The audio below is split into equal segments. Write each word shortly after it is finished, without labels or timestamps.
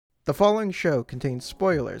The following show contains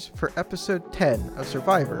spoilers for episode 10 of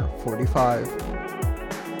Survivor 45.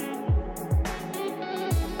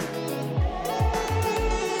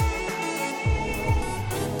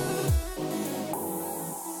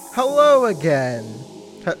 Hello again.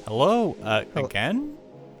 Hello? Again?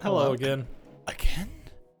 Hello again. Again?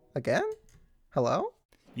 Again? Hello?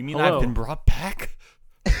 You mean Hello. I've been brought back?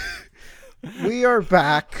 We are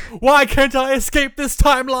back Why can't I escape this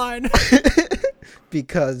timeline?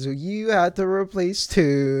 because you had to replace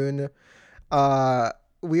Toon.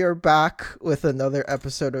 We are back with another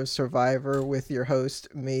episode of Survivor with your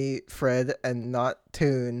host, me, Fred, and not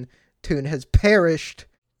Toon. Toon has perished.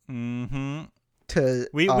 Mm-hmm.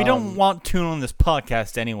 We We don't want Toon on this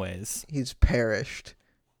podcast anyways. He's perished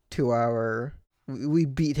to our... We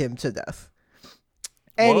beat him to death.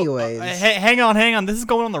 Anyways. Whoa, hang on. This is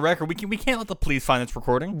going on the record. We can't let the police find this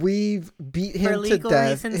recording. We've beat him For to legal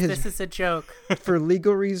death. reasons, this is a joke. For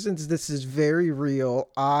legal reasons, this is very real.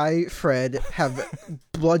 I, Fred, have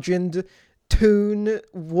bludgeoned Toon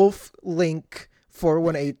Wolf Link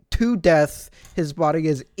 418 to death. His body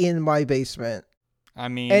is in my basement. I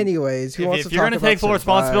mean, Anyways, who wants if to you're talk gonna about take full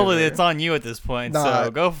responsibility, Survivor? it's on you at this point. Nah,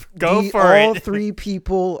 So go for all it. three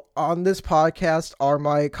people on this podcast are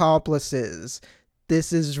my accomplices.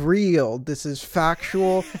 This is real. This is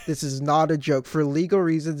factual. This is not a joke. For legal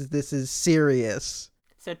reasons, this is serious.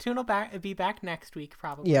 So Toon will be back next week,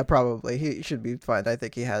 probably. Yeah, probably. He should be fine. I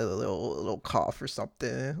think he had a little cough or something.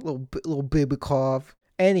 A little baby cough.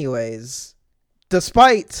 Anyways,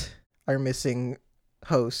 despite our missing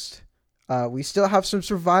host, we still have some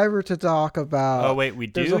Survivor to talk about. Oh wait, we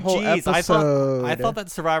do. There's a whole Jeez, episode. I thought that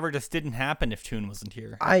Survivor just didn't happen if Toon wasn't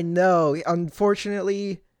here. I know.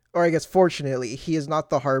 Unfortunately, or I guess fortunately, he is not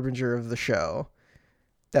the harbinger of the show.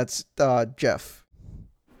 That's Jeff.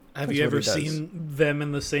 Have That's you what ever he does. seen them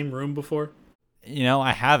in the same room before? You know,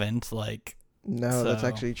 I haven't. No, that's So-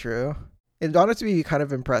 actually true. It'd honestly be kind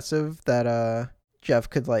of impressive that Jeff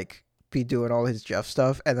could be doing all his Jeff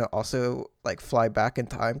stuff and then also fly back in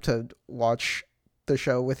time to watch the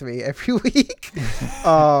show with me every week.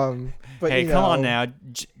 But hey, you come know, on now.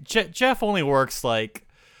 Jeff only works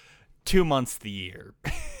 2 months the year.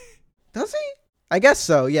 Does he? I guess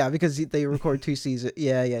so. Yeah, because they record 2 seasons.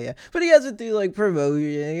 Yeah. But he has to do promotion.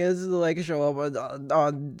 He has to show up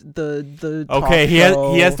on the talk Okay, he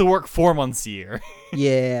show. has to work 4 months a year.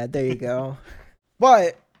 Yeah, there you go.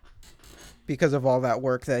 But because of all that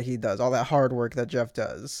work that he does, all that hard work that Jeff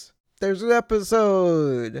does, there's an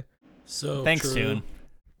episode. So Thanks, true. Toon.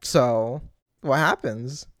 So what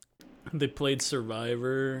happens? They played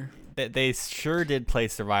Survivor. They sure did play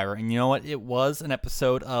Survivor, and you know what? It was an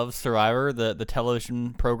episode of Survivor, the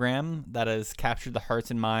television program that has captured the hearts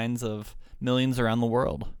and minds of millions around the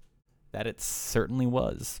world. That it certainly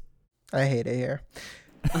was. I hate it here.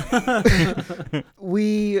 I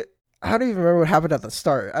don't even remember what happened at the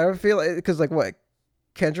start. I don't feel because what?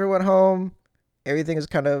 Kendra went home. Everything is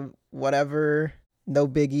kind of whatever. No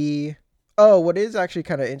biggie. Oh, what is actually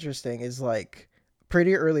kind of interesting is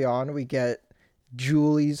pretty early on we get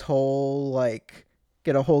Julie's whole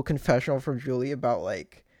get a whole confessional from Julie about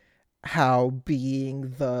how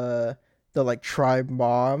being the tribe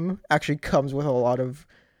mom actually comes with a lot of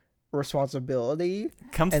responsibility.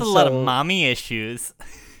 Comes And with a lot of so- mommy issues.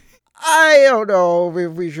 I don't know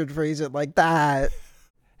if we should phrase it like that,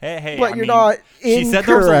 Hey, but I you're mean, not She said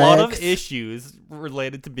there was a lot of incorrect. issues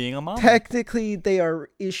related to being a mom. Technically, they are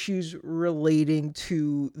issues relating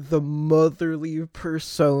to the motherly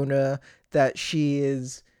persona that she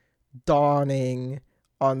is donning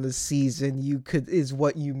on the season. Is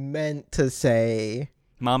what you meant to say,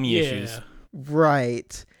 Mommy Yeah. issues.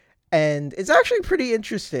 right? And it's actually pretty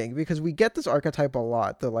interesting because we get this archetype a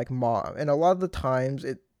lot, the mom, and a lot of the times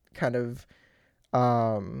it kind of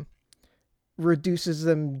reduces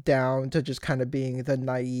them down to just kind of being the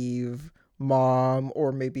naive mom,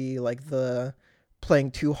 or maybe the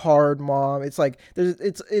playing too hard mom. It's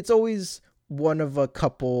it's always one of a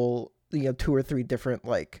couple, 2 or 3 different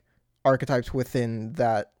archetypes within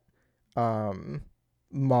that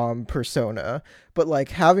mom persona. But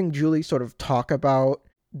having Julie sort of talk about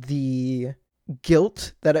the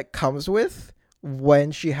guilt that it comes with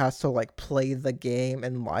when she has to play the game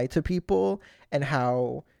and lie to people, and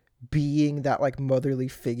how being that motherly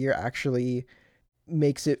figure actually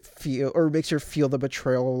makes her feel the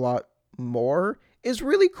betrayal a lot more is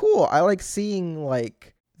really cool. I like seeing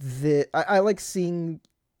I like seeing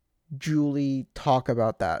Julie talk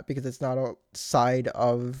about that because it's not a side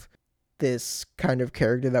of this kind of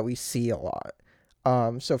character that we see a lot.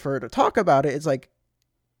 So for her to talk about it, it's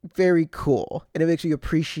very cool, and it makes you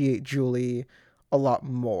appreciate Julie a lot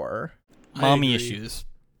more. I Mommy agree. issues.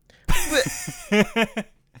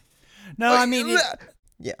 No, I mean,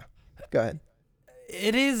 yeah. Go ahead.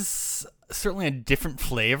 it is certainly a different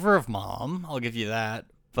flavor of mom. I'll give you that.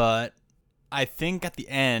 But I think at the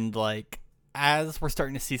end, like, as we're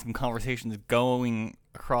starting to see some conversations going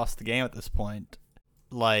across the game at this point,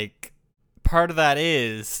 like, part of that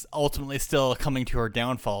is ultimately still coming to her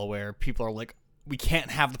downfall, where people are like, we can't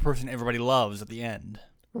have the person everybody loves at the end.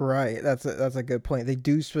 Right. That's a good point. They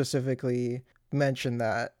do specifically mention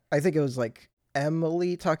that. I think it was like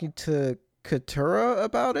Emily talking to Katura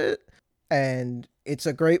about it, and it's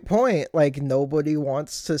a great point. Like, nobody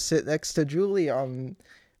wants to sit next to Julie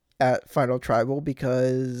at Final Tribal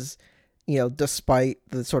because, despite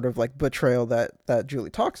the sort of like betrayal that Julie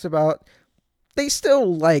talks about, they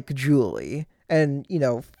still like Julie. And,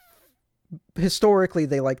 historically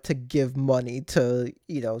they like to give money to,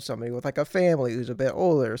 somebody with like a family who's a bit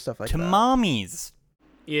older, stuff like To that. mommies.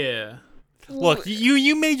 Yeah. Look,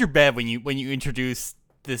 you made your bed when you introduced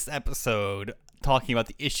this episode talking about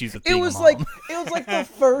the issues of being a mom. It was like the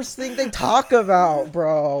first thing they talk about,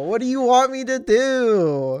 bro. What do you want me to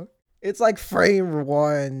do? It's like frame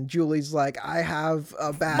one. Julie's like, I have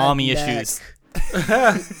a bad mommy neck. issues.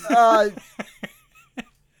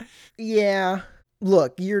 Yeah.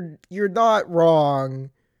 Look, you're not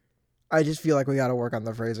wrong. I just feel like we got to work on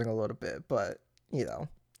the phrasing a little bit, but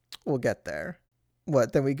we'll get there.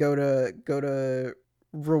 Then we go to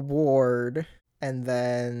reward, and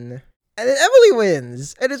then Emily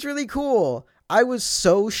wins, and it's really cool. I was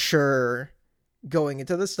so sure going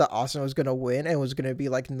into this that Austin was gonna win and was gonna be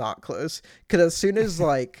like not close, because as soon as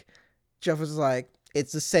like Jeff was like,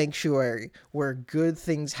 it's a sanctuary where good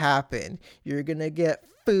things happen, you're gonna get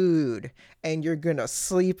food and you're gonna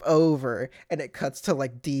sleep over, and it cuts to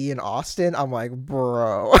like Dee and Austin, I'm like,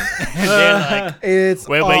 bro. And they're like, It's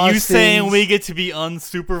wait, you saying Austin's- we get to be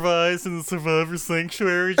unsupervised in the Survivor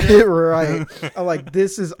Sanctuary, Jeff? Right. I'm like,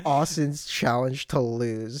 this is Austin's challenge to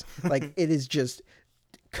lose. Like, it is just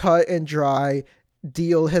cut and dry.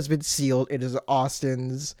 Deal has been sealed. It is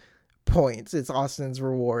Austin's points. It's Austin's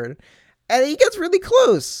reward. And he gets really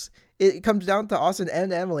close. It comes down to Austin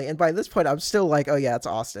and Emily. And by this point, I'm still like, oh yeah, it's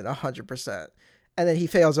Austin, 100%. And then he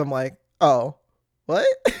fails. I'm like, oh, what?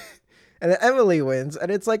 And then Emily wins. And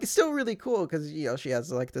it's like, it's still really cool because, she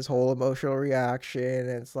has like this whole emotional reaction. And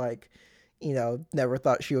it's like, never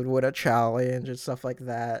thought she would win a challenge and stuff like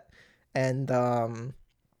that. And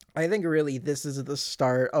I think really this is the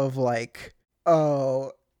start of like,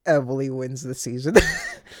 oh, Emily wins the season.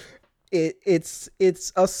 It's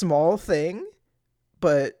a small thing,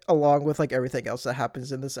 but along with like everything else that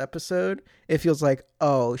happens in this episode, it feels like,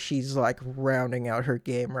 oh, she's like rounding out her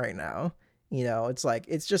game right now. It's like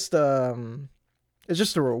it's just a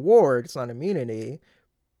reward. It's not immunity,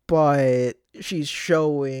 but she's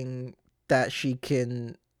showing that she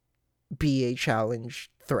can be a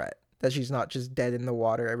challenge threat. That she's not just dead in the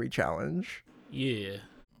water every challenge. Yeah.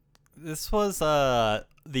 This was the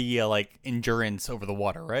like endurance over the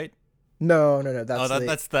water, right? No.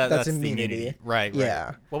 That's That's immunity. Right.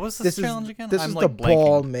 Yeah. What was this challenge again? This I'm is like the blanking.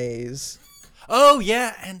 ball maze. Oh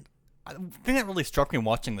yeah, and the thing that really struck me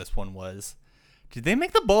watching this one was, did they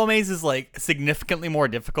make the ball mazes like significantly more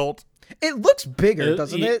difficult? It looks bigger,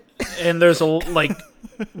 doesn't it? And there's like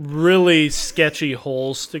really sketchy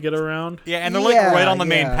holes to get around. Yeah, and they're like right on the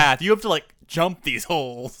main path. You have to like jump these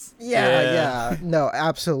holes. Yeah. No,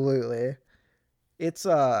 absolutely. It's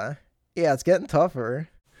it's getting tougher.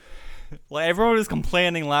 Like, everyone was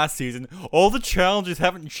complaining last season, all the challenges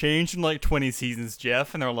haven't changed in like 20 seasons,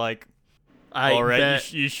 Jeff, and they're like, all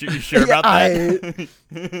right, you sure about that?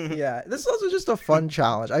 Yeah, this is also just a fun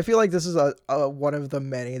challenge. I feel like this is a one of the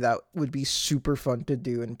many that would be super fun to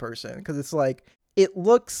do in person, because it's like, it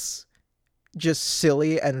looks just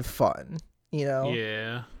silly and fun,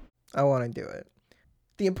 Yeah. I want to do it.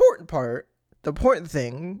 The important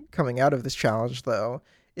thing coming out of this challenge, though,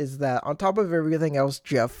 is that on top of everything else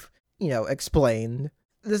Jeff explained,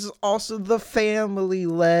 this is also the family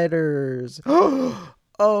letters.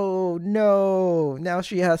 Oh no, now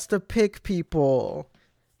she has to pick people.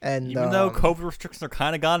 And Even though COVID restrictions are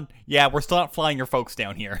kind of gone, yeah, we're still not flying your folks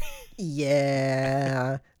down here.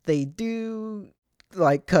 Yeah, they do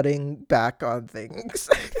like cutting back on things,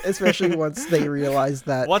 especially once they realize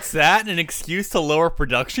that. What's that? An excuse to lower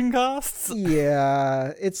production costs?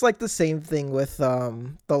 Yeah, it's like the same thing with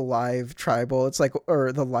the live tribal. It's like,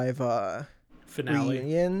 or the live Finale.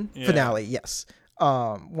 reunion Yeah. finale. Yes.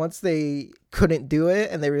 Once they couldn't do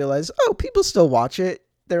it and they realized, oh, people still watch it.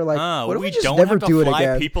 They're like, what if we just don't never have to do it fly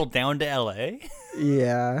again? people down to LA?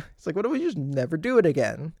 Yeah. It's like, what if we just never do it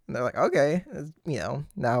again? And they're like, okay.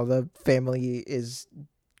 Now the family is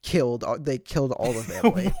killed. They killed all the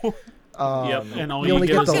family. Yep, and all we you only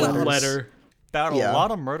get get is the a letters. letter. About Yeah. a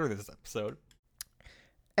lot of murder this episode.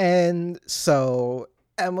 And so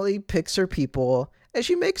Emily picks her people, and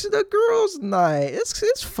she makes it a girls' night.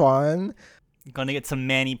 It's fun. Gonna get some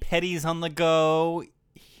mani-pedis on the go.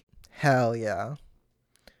 Hell yeah.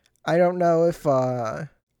 I don't know if I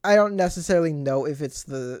don't necessarily know if it's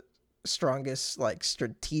the strongest like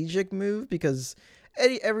strategic move, because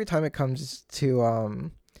every time it comes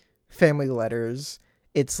to family letters,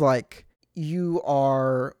 it's like you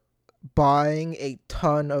are buying a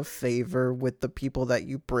ton of favor with the people that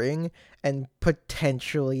you bring and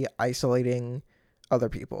potentially isolating other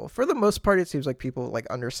people. For the most part, it seems like people like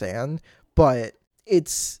understand, but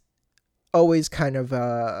it's always kind of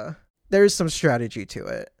there's some strategy to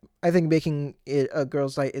it. I think making it a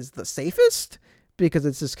girls' night is the safest, because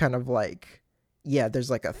it's just kind of like, yeah, there's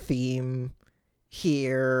like a theme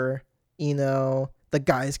here, the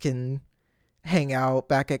guys can hang out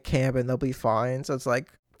back at camp and they'll be fine. So it's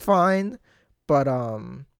like fine. But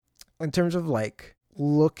in terms of like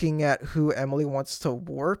looking at who Emily wants to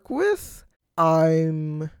work with,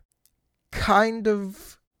 I'm kind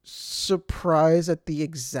of surprised at the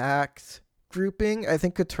exact grouping. I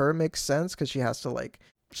think Couture makes sense because she has to like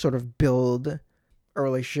sort of build a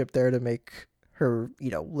relationship there to make her,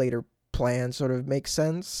 later plans sort of make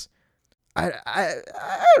sense. I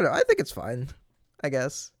don't know. I think it's fine, I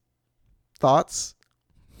guess. Thoughts?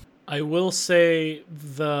 I will say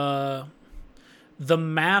the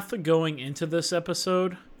math going into this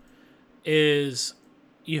episode is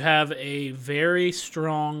you have a very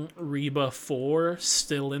strong Reba 4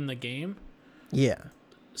 still in the game. Yeah.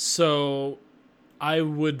 So I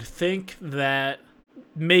would think that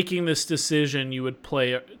making this decision, you would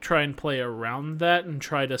try and play around that and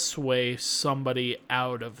try to sway somebody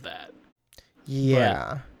out of that.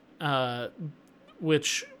 Yeah.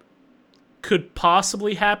 Which could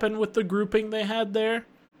possibly happen with the grouping they had there,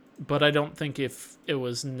 but I don't think if it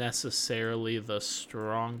was necessarily the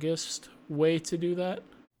strongest way to do that.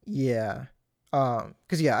 Yeah.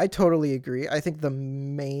 Because I totally agree. I think the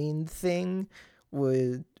main thing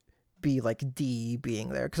would be like D being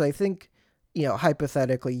there, because I think,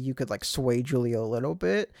 hypothetically you could like sway Julie a little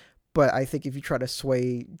bit, but I think if you try to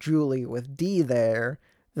sway Julie with D there,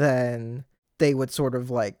 then they would sort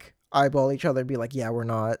of like eyeball each other and be like, yeah, we're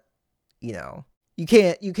not, you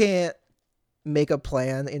can't make a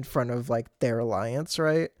plan in front of like their alliance,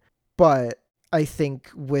 right? But I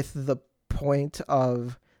think with the point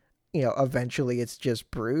of, eventually it's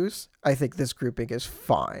just Bruce, I think this grouping is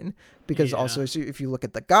fine, because also if you look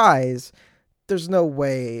at the guys, there's no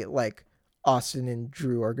way like Austin and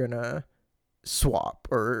Drew are gonna swap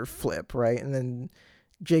or flip, right? And then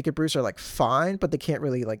Jake and Bruce are like fine, but they can't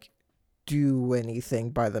really like do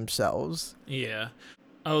anything by themselves. Yeah.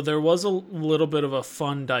 Oh, there was a little bit of a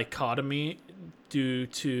fun dichotomy due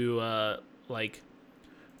to like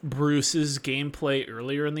Bruce's gameplay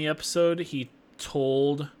earlier in the episode. He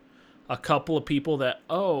told a couple of people that,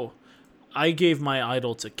 I gave my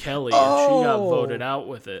idol to Kelly and she got voted out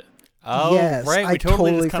with it. Oh, yes, right. We I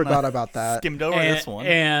totally just forgot about that. Skimmed over this one.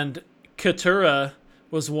 And Katura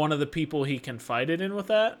was one of the people he confided in with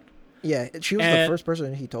that. Yeah, she was the first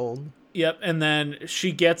person he told. Yep, and then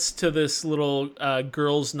she gets to this little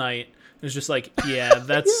girls' night and is just like, yeah,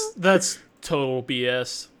 that's total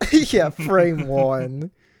BS. Yeah, frame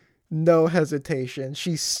one. No hesitation.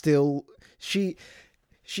 She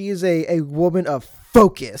is a woman of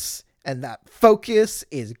focus, and that focus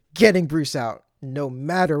is getting Bruce out no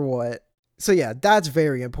matter what. So yeah, that's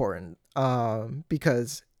very important.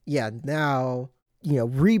 Because now,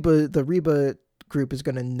 the Reba group is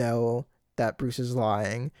gonna know that Bruce is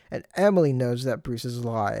lying, and Emily knows that Bruce is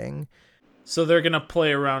lying. So they're gonna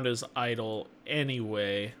play around his idol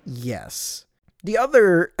anyway. Yes. The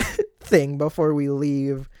other thing before we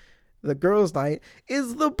leave the girls' night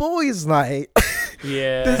is the boys' night.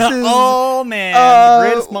 Yeah. This is, oh man, the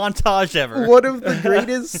greatest montage ever. One of the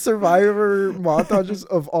greatest Survivor montages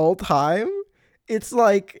of all time. It's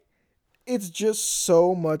like, it's just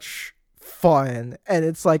so much fun, and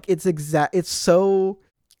it's like it's so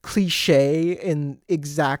cliche in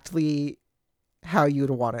exactly how you'd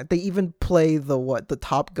want it. They even play the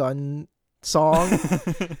Top Gun song.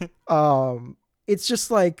 It's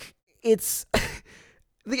just like, it's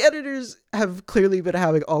the editors have clearly been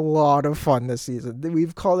having a lot of fun this season.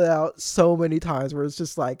 We've called it out so many times where it's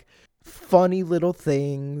just like funny little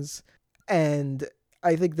things, and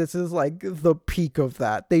I think this is like the peak of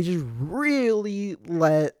that. They just really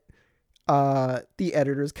let the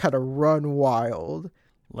editors kind of run wild.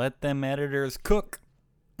 Let them editors cook.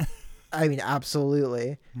 I mean,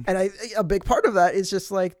 absolutely. And a big part of that is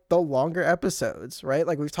just like the longer episodes, right?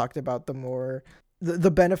 Like we've talked about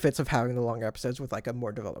the benefits of having the longer episodes with like a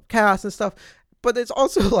more developed cast and stuff. But it's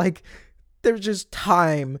also like there's just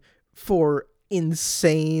time for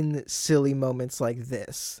insane, silly moments like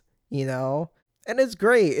this, you know? And it's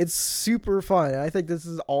great. It's super fun. I think this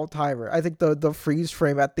is all timer. I think the freeze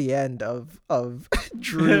frame at the end of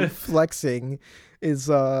Drew flexing is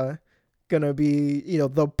gonna be, you know,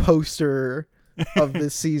 the poster of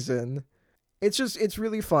this season. It's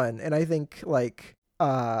really fun. And I think like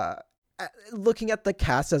looking at the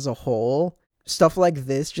cast as a whole, stuff like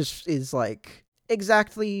this just is like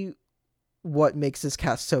exactly what makes this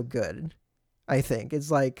cast so good. I think it's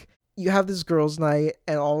like you have this girls' night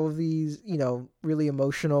and all of these, you know, really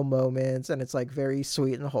emotional moments, and it's like very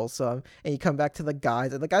sweet and wholesome. And you come back to the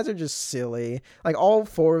guys, and the guys are just silly. Like all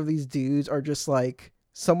four of these dudes are just like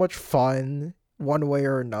so much fun one way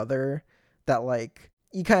or another that like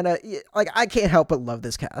you kind of like I can't help but love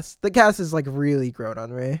this cast. The cast is like really grown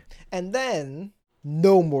on me. And then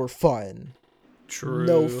no more fun. True.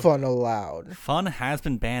 No fun allowed. Fun has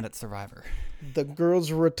been banned at Survivor. The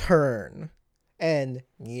girls return. And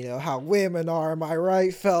you know how women are, am I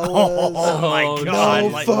right, fellas? Oh my Oh, god, no.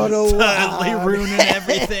 like Fun allowed. totally ruining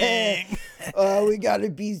everything. Oh, we gotta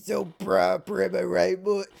be so proper, am I right,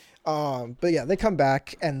 boy? But yeah, they come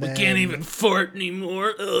back and then We can't even fart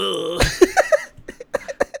anymore. Ugh.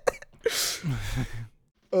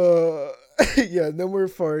 yeah, no more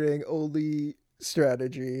farting, only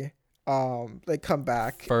strategy. They come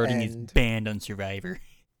back Farting is and banned on Survivor.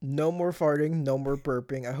 no more farting, no more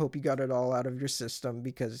burping. I hope you got it all out of your system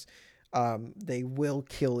because they will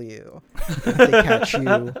kill you if they catch you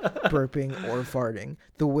burping or farting.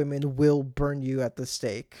 The women will burn you at the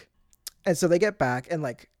stake. And so they get back and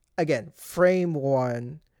like again, frame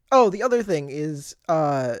one. Oh, the other thing is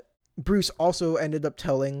Bruce also ended up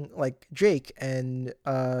telling like Jake and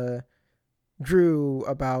Drew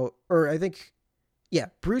about, or I think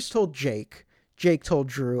Bruce told Jake told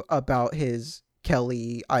Drew about his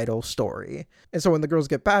Kelly Idol story. And so when the girls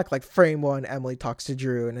get back, like frame one, Emily talks to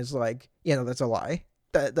Drew and is like, you know, that's a lie.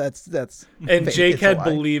 That's And fake. Jake It's a had lie.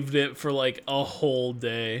 believed it for like a whole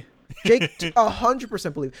day. Jake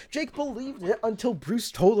 100% believed. Jake believed it until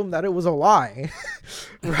Bruce told him that it was a lie.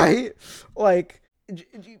 Right? Like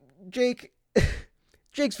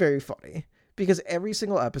Jake's very funny because every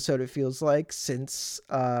single episode it feels like since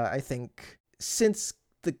the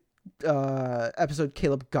episode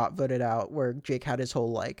Caleb got voted out where Jake had his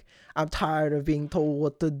whole like, I'm tired of being told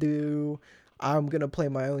what to do, I'm gonna play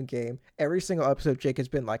my own game. Every single episode Jake has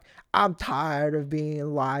been like, I'm tired of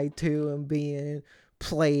being lied to and being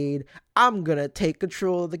played, I'm gonna take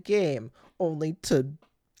control of the game, only to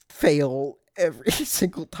fail every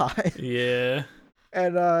single time. Yeah.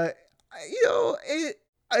 And you know,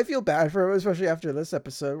 I feel bad for him, especially after this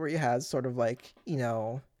episode where he has sort of like, you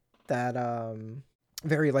know, that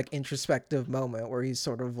very like introspective moment where he's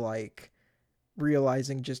sort of like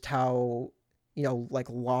realizing just how, you know, like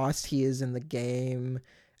lost he is in the game,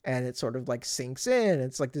 and it sort of like sinks in.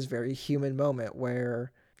 It's like this very human moment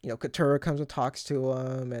where, you know, Katura comes and talks to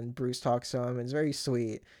him and Bruce talks to him, and it's very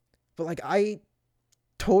sweet. But like I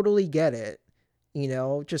totally get it, you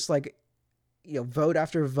know, just like, you know, vote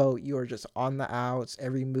after vote, you are just on the outs.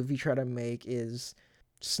 Every move you try to make is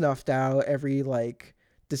snuffed out. Every like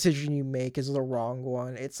decision you make is the wrong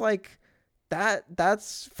one. It's like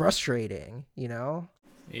that's frustrating, you know?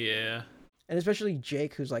 Yeah. And especially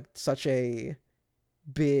Jake, who's like such a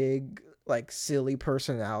big, like silly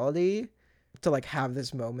personality, to like have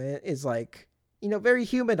this moment is like, you know, very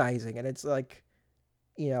humanizing. And it's like,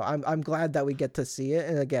 you know, I'm glad that we get to see it.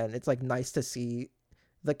 And again, it's like nice to see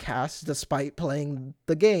the cast, despite playing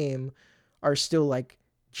the game, are still like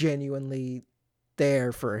genuinely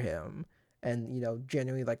there for him, and, you know,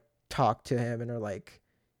 genuinely like talk to him and are like,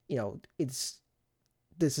 you know, this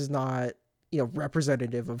is not, you know,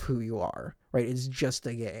 representative of who you are, right? It's just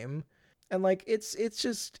a game. And like it's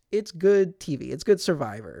good TV. It's good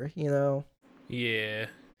Survivor, you know? Yeah.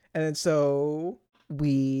 And then so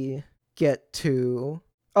we get to,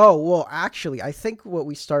 oh, well, actually, I think what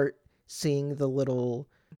we start seeing the little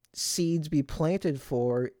seeds be planted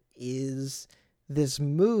for is this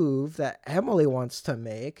move that Emily wants to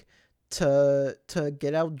make to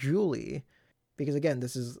get out Julie. Because again,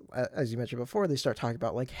 this is, as you mentioned before, they start talking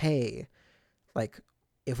about like, hey, like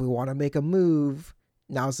if we want to make a move,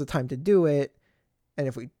 now's the time to do it. And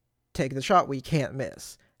if we take the shot, we can't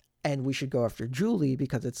miss. And we should go after Julie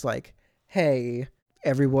because it's like, hey,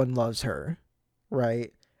 everyone loves her,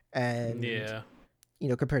 right? And Yeah. you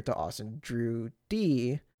know, compared to Austin, Drew,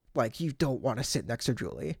 D, like you don't want to sit next to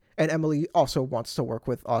Julie. And Emily also wants to work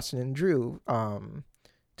with Austin and Drew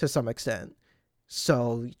to some extent.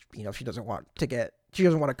 So, she doesn't want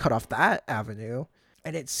to cut off that avenue.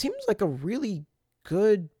 And it seems like a really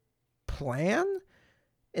good plan.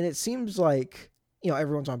 And it seems like,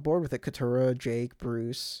 everyone's on board with it. Katura, Jake,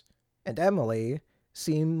 Bruce, and Emily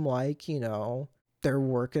seem like, they're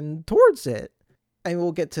working towards it. And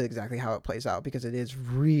we'll get to exactly how it plays out because it is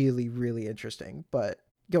really, really interesting. But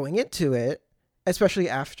going into it, especially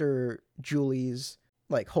after Julie's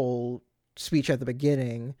like whole speech at the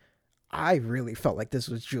beginning, I really felt like this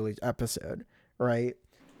was Julie's episode, right?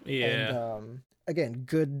 Yeah. And again,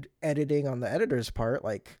 good editing on the editor's part.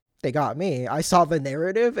 Like, they got me. I saw the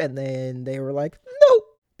narrative and then they were like, nope.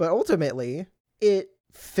 But ultimately, it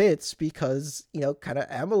fits because, kind of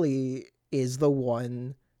Emily is the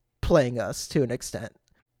one playing us to an extent.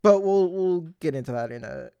 But we'll get into that in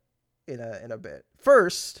a bit.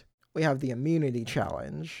 First, we have the immunity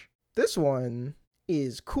challenge. This one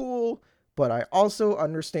is cool, but I also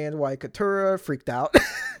understand why Katura freaked out.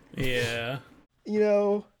 Yeah.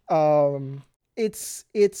 It's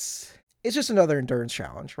just another endurance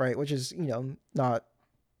challenge, right? Which is, not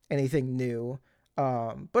anything new.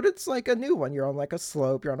 But it's like a new one. You're on like a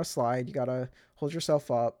slope, you're on a slide, you gotta hold yourself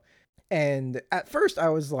up. And at first I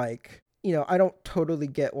was like, I don't totally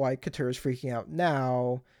get why Katura's freaking out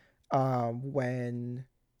now, when,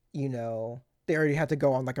 they already had to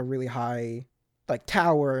go on like a really high like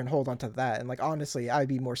tower and hold on to that. And like, honestly, I'd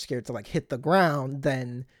be more scared to like hit the ground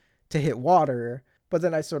than to hit water. But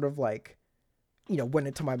then I sort of like, went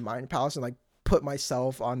into my mind palace and like put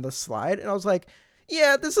myself on the slide. And I was like,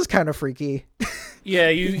 yeah, this is kind of freaky. Yeah,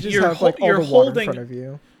 you're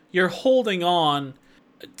holding on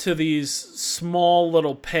to these small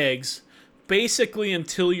little pegs basically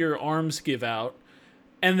until your arms give out,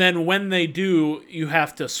 and then when they do, you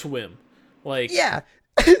have to swim. Like, yeah.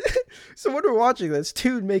 So when we're watching this,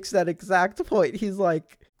 Toon makes that exact point. He's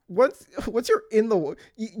like, once you're in the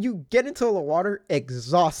you get into the water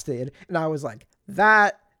exhausted. And I was like,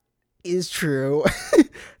 that is true.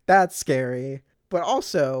 That's scary. But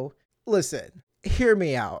also, listen, hear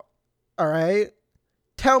me out. All right?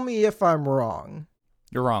 Tell me if I'm wrong.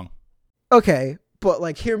 You're wrong. Okay, but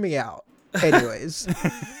like, hear me out. Anyways,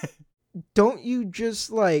 don't you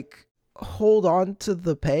just like hold on to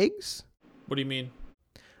the pegs? What do you mean?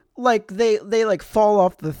 Like they like fall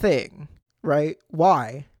off the thing, right?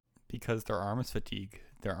 Why? Because their arms fatigue.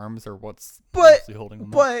 Their arms are what's but mostly holding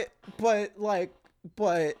them up. But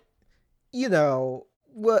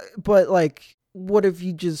what if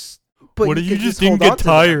you just? What if you just didn't get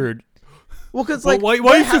tired? Well, because like, why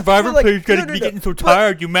is Survivor players getting so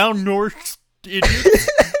tired? You malnourished idiots.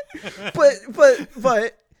 but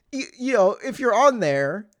if you're on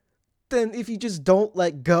there, then if you just don't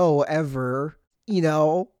let go ever,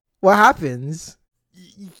 what happens?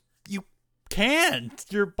 You can't.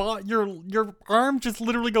 Your arm just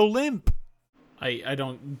literally go limp. I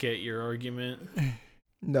don't get your argument.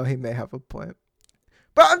 No, he may have a point,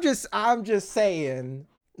 but I'm just saying.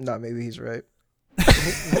 No, maybe he's right.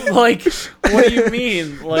 Like, what do you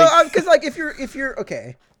mean? Like, no, because like if you're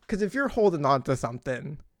okay, because if you're holding on to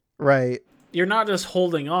something, right? You're not just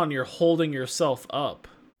holding on; you're holding yourself up.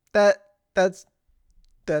 That's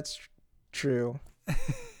true.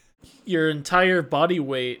 Your entire body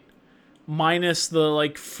weight, minus the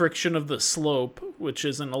like friction of the slope, which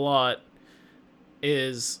isn't a lot,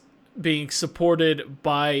 is being supported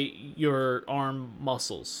by your arm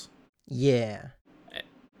muscles. Yeah.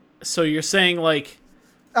 So you're saying like,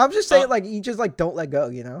 I'm just saying like you just like don't let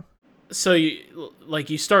go, So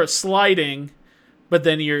you start sliding, but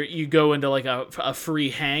then you go into like a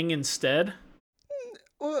free hang instead.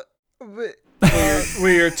 Well, but,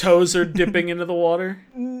 where your toes are dipping into the water.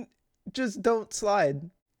 Just don't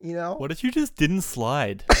slide, What if you just didn't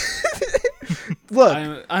slide?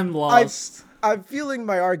 Look, I'm lost. I'm feeling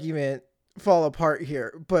my argument fall apart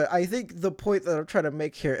here, but I think the point that I'm trying to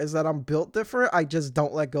make here is that I'm built different. I just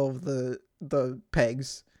don't let go of the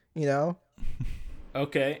pegs,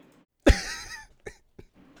 Okay.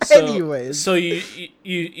 Anyways, so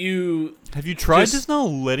you have you tried just now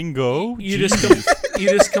letting go? You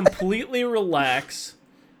just completely relax,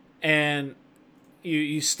 and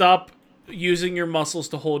you stop using your muscles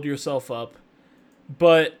to hold yourself up.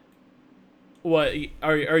 But what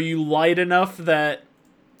are you light enough that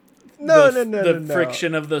the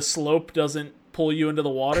friction of the slope doesn't pull you into the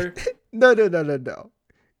water? No.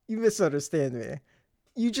 You misunderstand me.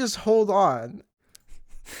 You just hold on.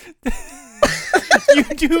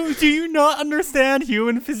 Do you not understand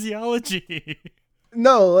human physiology?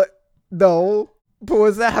 No. But what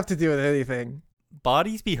does that have to do with anything?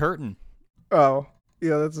 bodies be hurting. Oh,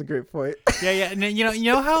 yeah, that's a great point. Yeah, yeah. And you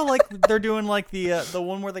know how like they're doing like the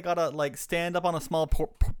one where they gotta like stand up on a small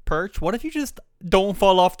perch. What if you just don't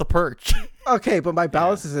fall off the perch? Okay, but my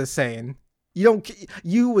balance is insane.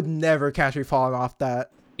 You would never catch me falling off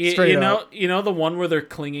that. Straight up. You know the one where they're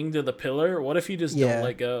clinging to the pillar? What if you just don't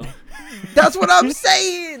let go? That's what I'm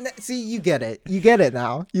saying. See, you get it. You get it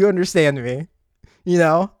now. You understand me. You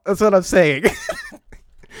know? That's what I'm saying.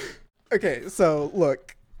 Okay, so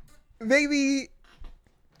look. Maybe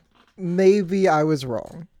I was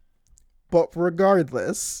wrong. But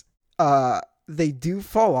regardless, they do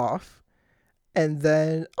fall off. And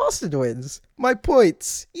then Austin wins. My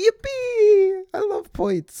points. Yippee! I love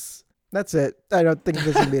points. That's it. I don't think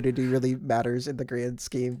this immunity really matters in the grand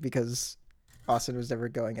scheme because Austin was never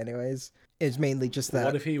going anyways. It's mainly just that.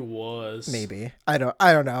 What if he was? Maybe. I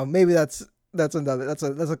don't know. Maybe that's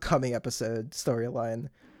a coming episode storyline.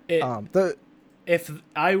 If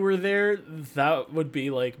I were there, that would be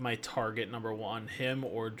like my target number one, him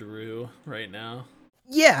or Drew right now.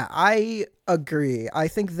 Yeah, I agree. I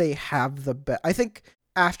think they have the best. I think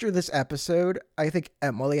after this episode, I think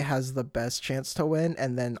Emily has the best chance to win,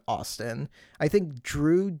 and then Austin. I think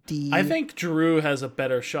Drew has a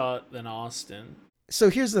better shot than Austin. So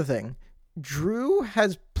here's the thing. Drew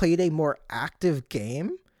has played a more active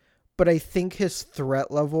game, but I think his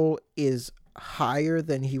threat level is higher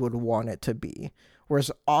than he would want it to be.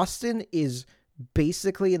 Whereas Austin is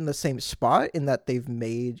basically in the same spot in that they've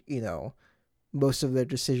made, most of their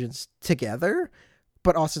decisions together,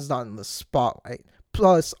 but Austin's not in the spotlight.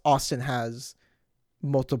 Plus, Austin has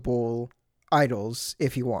multiple idols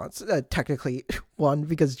if he wants. Technically, one,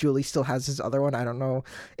 because Julie still has his other one. I don't know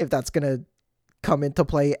if that's going to come into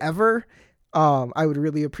play ever. I would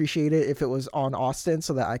really appreciate it if it was on Austin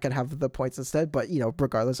so that I could have the points instead. But,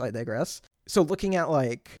 regardless, I digress. So looking at,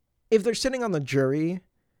 if they're sitting on the jury,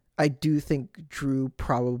 I do think Drew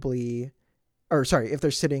probably... if they're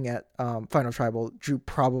sitting at Final Tribal, Drew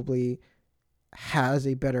probably has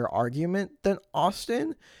a better argument than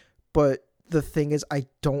Austin, but the thing is, I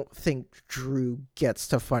don't think Drew gets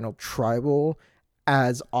to Final Tribal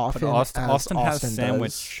as often as Austin has does.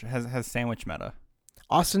 has sandwich meta.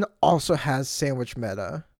 Austin also has sandwich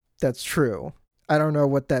meta. That's true. I don't know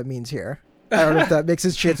what that means here. I don't know if that makes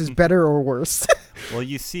his chances better or worse. Well,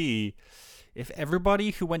 you see, if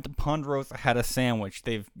everybody who went to Ponderosa had a sandwich,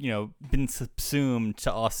 they've, been subsumed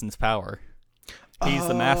to Austin's power. He's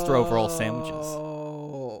the master over all sandwiches.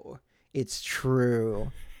 Oh, it's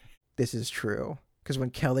true. This is true. Because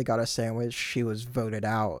when Kelly got a sandwich, she was voted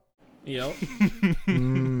out. Yep.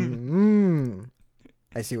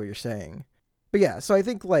 I see what you're saying. But yeah, so I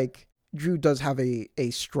think, Drew does have a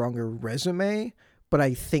stronger resume, but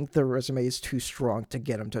I think the resume is too strong to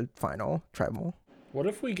get him to Final Tribal. What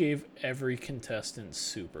if we gave every contestant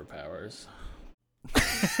superpowers?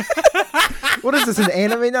 What is this, an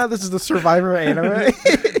anime now? This is the Survivor anime?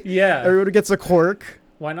 Yeah. Everyone gets a quirk.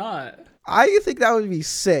 Why not? I think that would be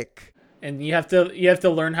sick. And you have to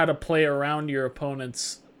learn how to play around your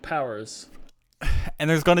opponent's powers. And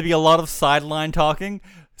there's going to be a lot of sideline talking,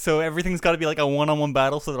 so everything's got to be like a one-on-one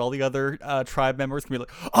battle so that all the other tribe members can be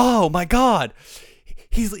like, oh my god,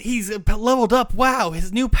 he's leveled up, wow,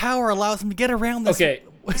 his new power allows him to get around this. Okay,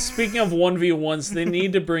 speaking of 1v1s, they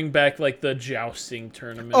need to bring back the jousting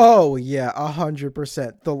tournament. Oh yeah,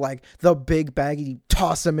 100%. The big bag, you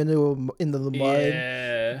toss them into the mud.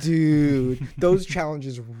 Yeah. Dude, those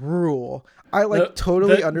challenges rule. I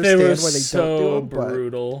totally understand why they don't do them, but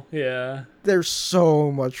brutal. Yeah, they're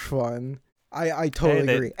so much fun. I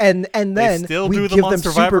totally agree. And then they still we do give them on them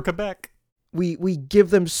Survivor Quebec. We give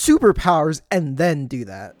them superpowers and then do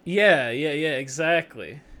that. Yeah,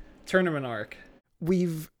 exactly. Tournament arc.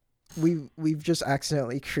 We've just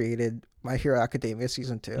accidentally created My Hero Academia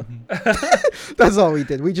Season 2. Mm-hmm. That's all we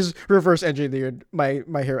did. We just reverse engineered My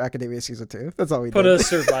Hero Academia Season 2. That's all we Put did. a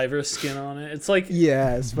Survivor skin on it. It's like...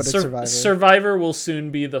 Yes, but it's Survivor. Survivor will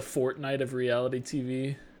soon be the Fortnite of reality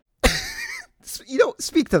TV.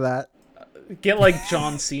 Speak to that. Get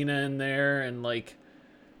John Cena in there and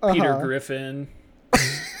Peter Griffin.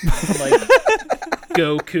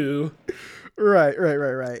 Goku.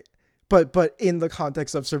 Right. But in the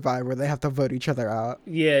context of Survivor, they have to vote each other out.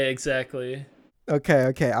 Yeah, exactly.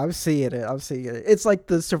 Okay. I'm seeing it. It's like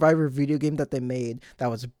the Survivor video game that they made that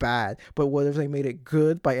was bad. But what if they made it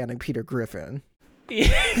good by adding Peter Griffin?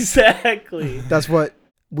 Yeah, exactly. That's what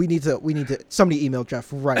we need to. Somebody email Jeff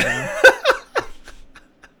right now.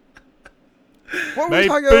 What were we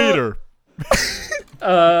talking Peter.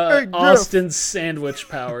 Hey, Austin's sandwich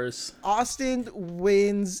powers. Austin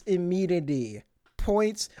wins immunity.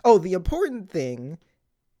 Points. Oh, the important thing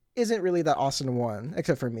isn't really that Austin won,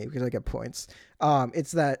 except for me because I get points.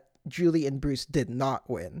 It's that Julie and Bruce did not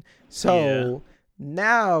win. So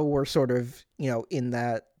now we're sort of, in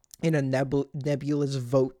a nebulous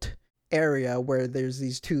vote area where there's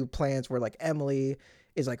these two plans where like Emily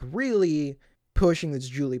is like really pushing this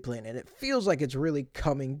Julie plan, and it feels like it's really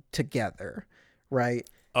coming together, right?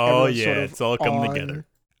 Oh, Everyone's sort of it's all coming together.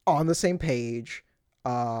 On the same page.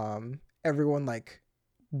 Everyone like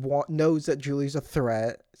knows that Julie's a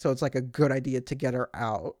threat, so it's like a good idea to get her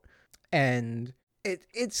out. And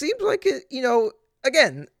it seems like it,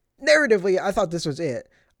 again, narratively, I thought this was it.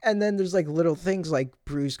 And then there's like little things like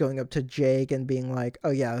Bruce going up to Jake and being like, "Oh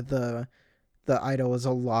yeah, the idol is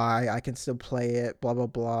a lie. I can still play it." Blah blah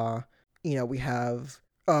blah. We have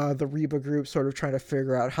the Reba group sort of trying to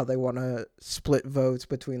figure out how they want to split votes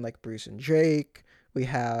between like Bruce and Jake. We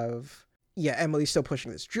have Emily still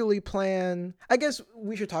pushing this Julie plan. I guess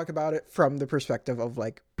we should talk about it from the perspective of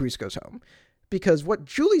like Bruce goes home, because what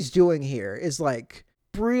Julie's doing here is like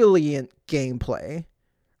brilliant gameplay,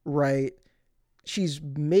 right? She's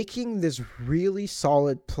making this really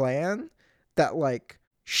solid plan that like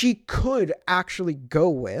she could actually go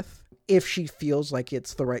with if she feels like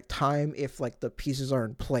it's the right time, if like the pieces are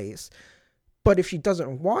in place. But if she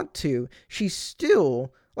doesn't want to, she's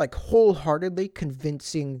still like wholeheartedly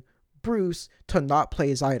convincing Bruce to not play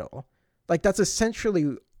his idol. Like that's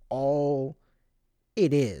essentially all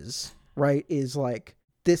it is, right? Is like,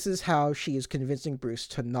 this is how she is convincing Bruce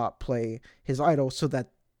to not play his idol so that,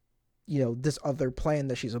 this other plan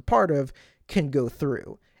that she's a part of can go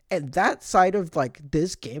through. And that side of like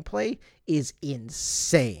this gameplay is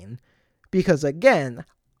insane, because again,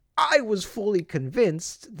 I was fully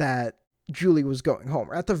convinced that Julie was going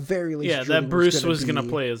home, or at the very least, Yeah, Julie that Bruce was going to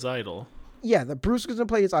play his idol. Yeah, that Bruce was going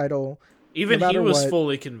to play his idol. Even he was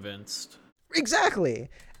fully convinced. Exactly.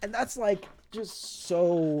 And that's like just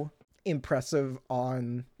so impressive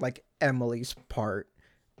on like Emily's part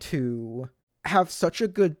to have such a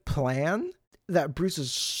good plan that Bruce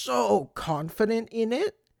is so confident in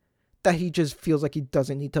it that he just feels like he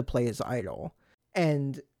doesn't need to play his idol.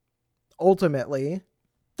 And ultimately,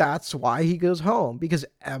 that's why he goes home, because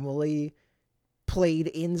Emily played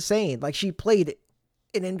insane. Like she made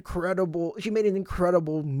an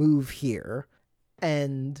incredible move here.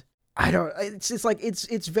 And it's just like,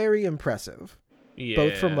 it's very impressive. Yeah.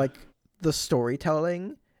 Both from like the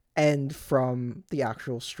storytelling and from the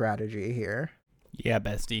actual strategy here. Yeah,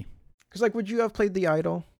 bestie. Because like, would you have played the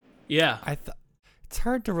idol? Yeah. It's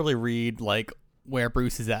hard to really read like where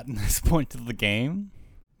Bruce is at in this point of the game,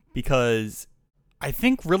 because I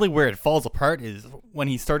think really where it falls apart is when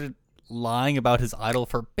he started lying about his idol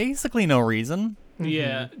for basically no reason.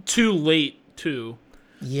 Yeah. Too late too.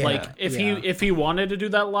 Yeah. Like if he wanted to do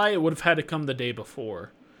that lie, it would have had to come the day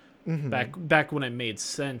before. Back when it made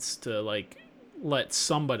sense to like let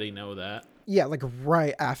somebody know that. Yeah, like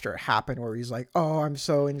right after it happened, where he's like, "Oh, I'm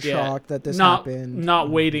so in shock that this happened." Not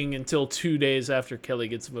waiting until 2 days after Kelly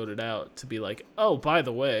gets voted out to be like, "Oh, by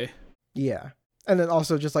the way." Yeah. And then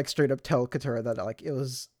also just like straight up tell Katura that like it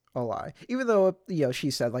was a lie. Even though, she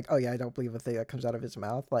said like, "Oh yeah, I don't believe a thing that comes out of his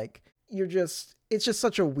mouth." Like, it's just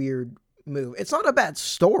such a weird move. It's not a bad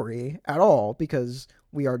story at all, because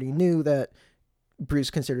we already knew that Bruce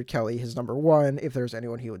considered Kelly his number one. If there's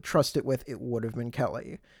anyone he would trust it with, it would have been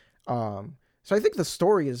Kelly. So I think the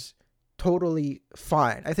story is totally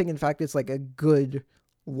fine. I think, in fact, it's like a good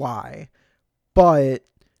lie, but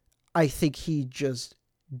I think he just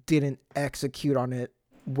didn't execute on it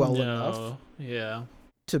well enough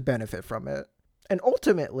to benefit from it. And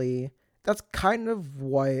ultimately, that's kind of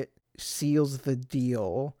what seals the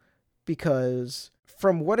deal, because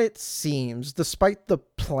from what it seems, despite the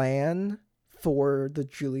plan for the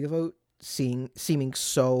Julia vote seeming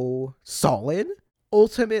so solid,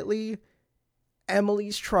 ultimately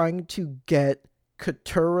Emily's trying to get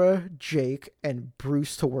Katura, Jake, and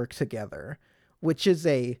Bruce to work together, which is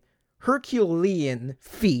a Herculean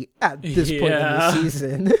feat at this point in the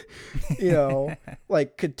season.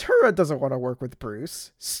 Like Katura doesn't want to work with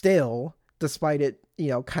Bruce still, despite it,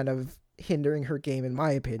 kind of hindering her game, in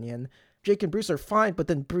my opinion. Jake and Bruce are fine, but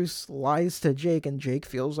then Bruce lies to Jake, and Jake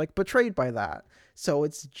feels like betrayed by that. So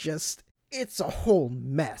it's a whole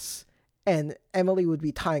mess. And Emily would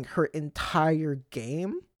be tying her entire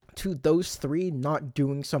game to those three not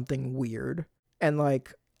doing something weird. And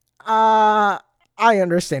like, I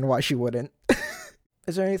understand why she wouldn't.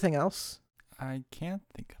 Is there anything else? I can't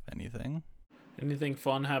think of anything. Anything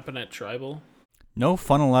fun happen at Tribal? No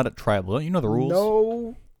fun allowed at Tribal. Don't you know the rules?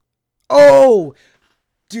 No. Oh,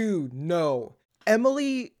 dude, no.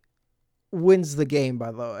 Emily wins the game,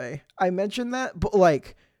 by the way. I mentioned that, but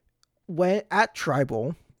like, when at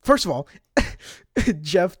Tribal, first of all,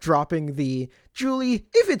 Jeff dropping the Julie,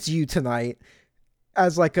 if it's you tonight,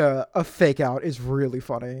 as like a fake out is really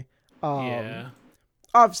funny. Yeah.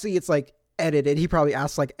 Obviously it's like edited. He probably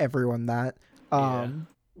asked like everyone that.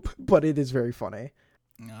 But it is very funny.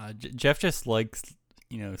 Jeff just likes,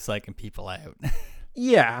 psyching people out.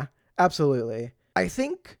 Yeah, absolutely. I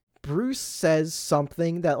think Bruce says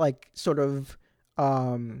something that like sort of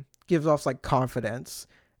gives off like confidence,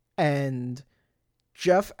 and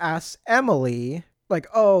Jeff asks Emily like,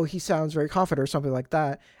 "Oh, he sounds very confident" or something like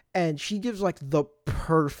that, and she gives like the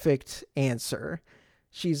perfect answer.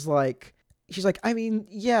 She's like, I mean,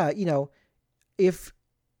 yeah, if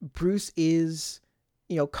Bruce is,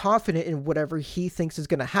 confident in whatever he thinks is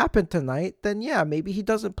going to happen tonight, then yeah, maybe he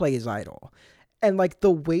doesn't play his idol. And like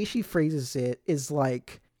the way she phrases it is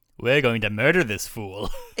like, we're going to murder this fool.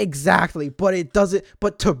 Exactly. But it doesn't,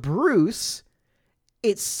 but to Bruce,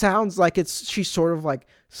 it sounds like she's sort of like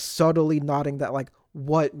subtly nodding that like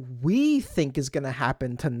what we think is going to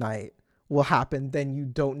happen tonight will happen. Then you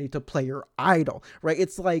don't need to play your idol, right?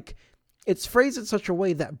 It's like, it's phrased in such a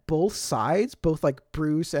way that both sides, both like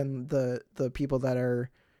Bruce and the people that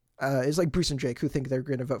are, it's like Bruce and Jake who think they're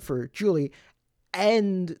going to vote for Julie,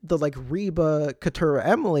 and the like Reba, Katura,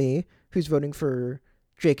 Emily who's voting for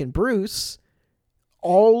Jake and Bruce,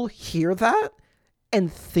 all hear that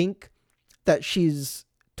and think that she's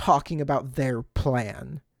talking about their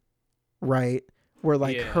plan, right? Where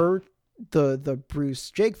like the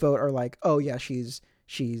Bruce Jake vote are like, oh yeah, she's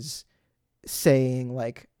saying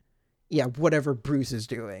like, yeah, whatever Bruce is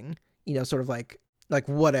doing, sort of like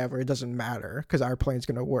whatever, it doesn't matter because our plan's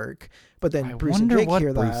gonna work. But then Bruce and Jake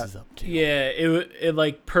hear Bruce that. Is up to. Yeah, it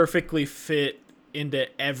like perfectly fit into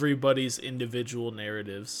everybody's individual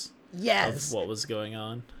narratives. Yes, of what was going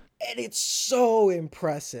on, and it's so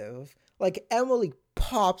impressive. Like Emily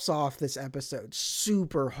pops off this episode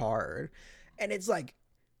super hard, and it's like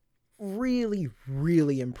really,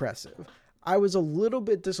 really impressive. I was a little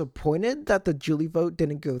bit disappointed that the Julie vote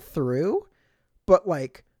didn't go through, but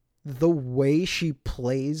like the way she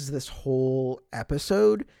plays this whole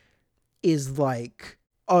episode is like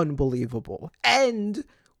unbelievable. And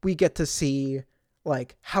we get to see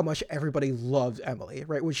like how much everybody loves Emily,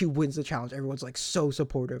 right? When she wins the challenge, everyone's like so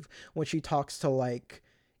supportive. When she talks to like,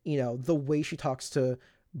 the way she talks to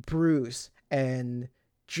Bruce and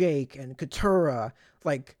Jake and Katura,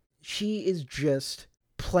 like she is just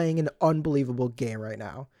playing an unbelievable game right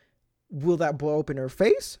now. Will that blow up in her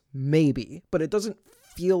face? Maybe, but it doesn't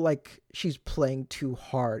feel like she's playing too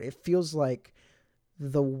hard. It feels like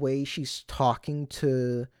the way she's talking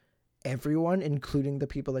to everyone, including the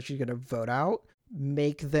people that she's going to vote out,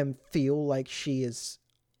 make them feel like she is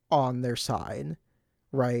on their side,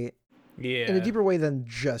 right? Yeah. In a deeper way than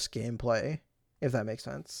just gameplay, if that makes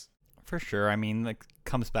sense. For sure. I mean, like,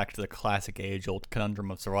 comes back to the classic age-old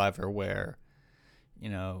conundrum of Survivor where,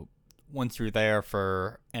 once you're there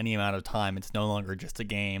for any amount of time, it's no longer just a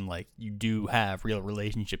game. Like, you do have real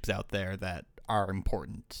relationships out there that are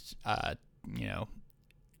important.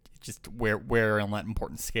 Just where on that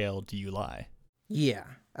important scale do you lie? Yeah,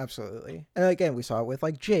 absolutely. And again, we saw it with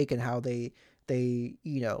like Jake and how they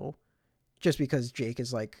just because Jake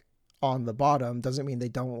is like on the bottom doesn't mean they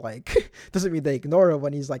don't like doesn't mean they ignore him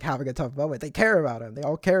when he's like having a tough moment. They care about him. They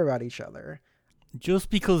all care about each other. Just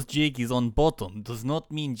because Jake is on bottom does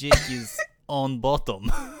not mean Jake is on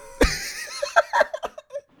bottom.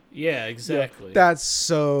 Yeah, exactly. Yeah, that's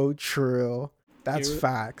so true. That's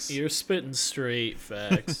facts. You're spitting straight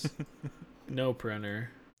facts. No printer.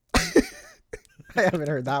 I haven't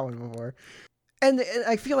heard that one before. And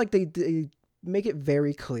I feel like they make it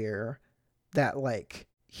very clear that like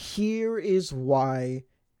here is why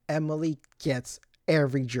Emily gets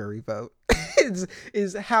every jury vote.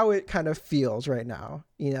 is how it kind of feels right now.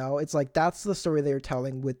 It's like that's the story they're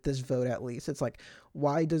telling with this vote, at least. It's like,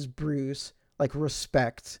 why does Bruce like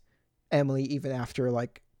respect Emily even after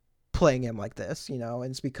like playing him like this? And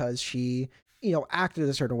it's because she acted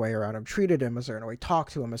a certain way around him, treated him a certain way,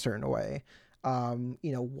 talked to him a certain way.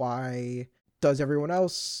 Why does everyone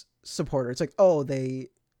else support her? It's like, oh, they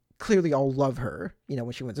clearly all love her.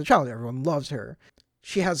 When she wins the challenge, everyone loves her.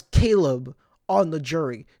 She has Caleb on the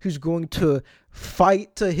jury who's going to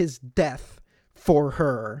fight to his death for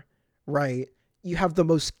her, right? You have the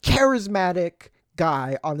most charismatic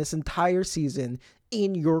guy on this entire season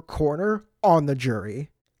in your corner on the jury.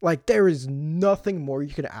 Like, there is nothing more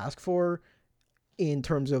you could ask for in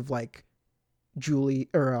terms of like Julie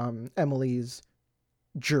or Emily's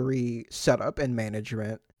jury setup and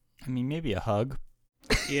management. I mean, maybe a hug.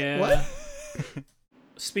 Yeah. What?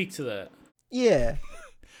 Speak to that. Yeah.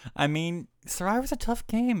 I mean, Survivor's a tough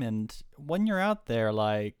game, and when you're out there,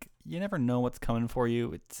 like, you never know what's coming for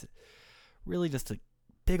you. It's really just a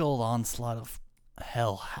big old onslaught of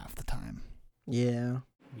hell half the time. Yeah.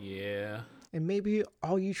 Yeah. And maybe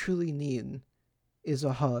all you truly need is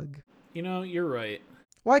a hug. You know, you're right.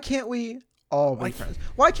 Why can't we all be friends?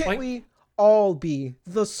 Why can't we all be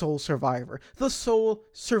the sole survivor? The sole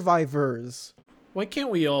survivors. Why can't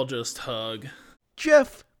we all just hug?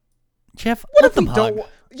 Jeff, Jeff, what let if we them hug. don't?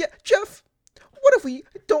 Yeah, Jeff, what if we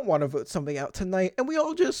don't want to vote something out tonight and we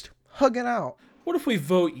all just hug it out? What if we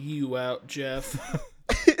vote you out, Jeff?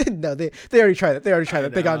 No, they already tried it. They already tried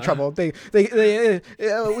it. They got in know. trouble.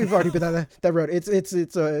 We've already been on that road.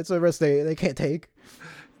 It's a risk they can't take.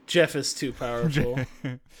 Jeff is too powerful.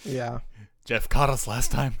 Yeah. Jeff caught us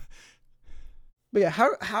last time. But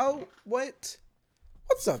yeah, what's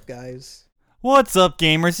up, guys? What's up,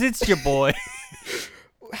 gamers? It's your boy.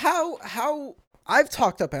 How I've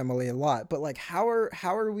talked up Emily a lot, but like how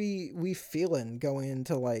are we feeling going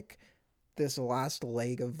into like this last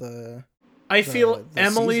leg of the I feel the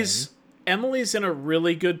Emily's in a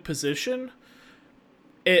really good position.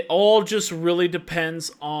 It all just really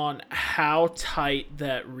depends on how tight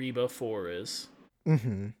that Reba 4 is.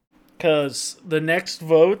 Mm-hmm. Because the next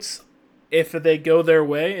votes, if they go their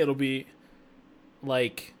way, it'll be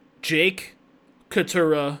like Jake,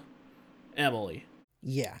 Katura, Emily.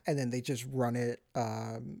 Yeah, and then they just run it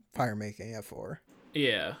fire making at 4.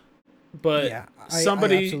 Yeah. But Yeah, I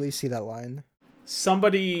absolutely see that line.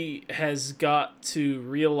 Somebody has got to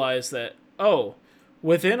realize that, oh,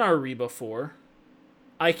 within our Reba 4,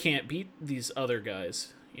 I can't beat these other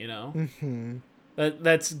guys, you know? Mm-hmm.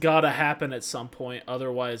 That's gotta happen at some point,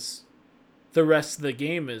 otherwise the rest of the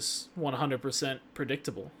game is 100%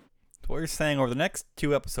 predictable. What you're saying, over the next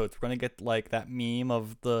 2 episodes, we're gonna get like that meme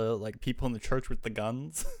of the like people in the church with the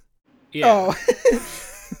guns. Yeah. Oh,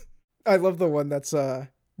 I love the one that's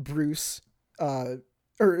Bruce, or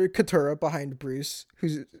Katura behind Bruce,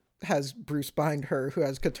 who has Bruce behind her, who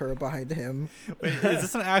has Katura behind him. Wait, is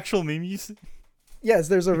this an actual meme? Yes,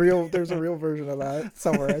 there's a real version of that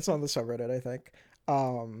somewhere. It's on the subreddit, I think.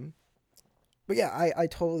 But yeah, I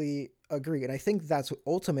totally agree, and I think that's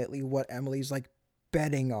ultimately what Emily's like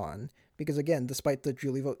betting on, because again, despite the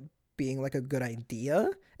Julie vote being like a good idea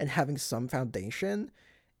and having some foundation,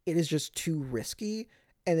 it is just too risky,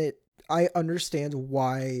 and I understand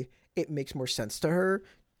why it makes more sense to her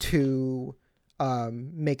to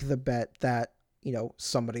make the bet that, you know,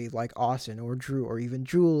 somebody like Austin or Drew or even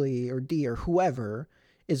Julie or Dee or whoever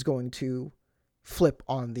is going to flip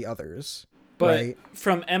on the others. But right?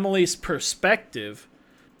 from Emily's perspective,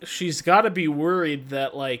 she's got to be worried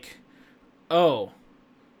that, like, oh,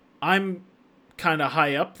 I'm kind of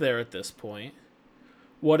high up there at this point.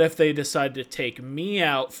 What if they decide to take me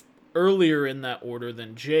out earlier in that order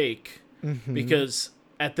than Jake? Mm-hmm. Because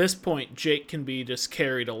at this point, Jake can be just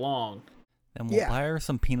carried along. Then we'll buy her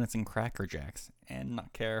some peanuts and Cracker Jacks and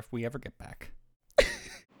not care if we ever get back.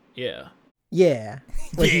 Yeah. Yeah,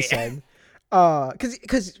 like he said.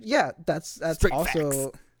 Cause yeah, that's Straight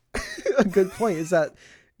also a good point, is that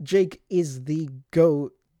Jake is the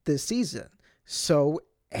GOAT this season. So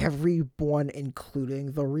everyone,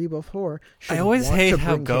 including the Reba 4, should I always want hate to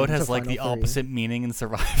how bring GOAT him has to like the Final 3. opposite meaning in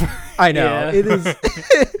Survivor. I know. Yeah. It is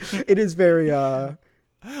it is very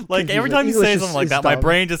Like every confusing. time you English say is- something like is that, my dumb.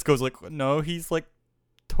 brain just goes like, no, he's like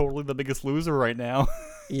totally the biggest loser right now.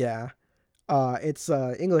 Yeah. It's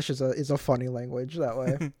English is a funny language that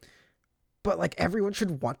way. But like everyone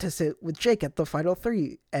should want to sit with Jake at the final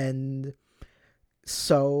 3, and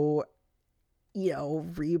so, you know,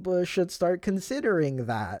 Reba should start considering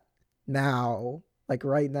that now, like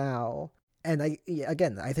right now. And I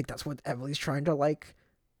think that's what Emily's trying to like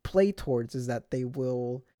play towards, is that they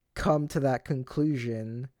will come to that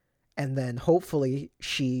conclusion, and then hopefully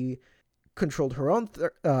she controlled her own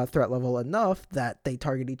threat level enough that they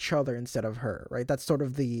target each other instead of her, right? That's sort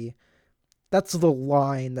of that's the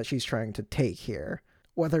line that she's trying to take here.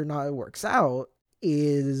 Whether or not it works out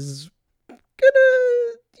is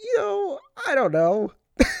gonna, you know, I don't know.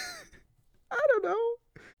 I don't know.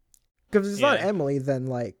 Because if it's not Yeah. Emily, then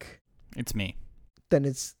like, It's me. then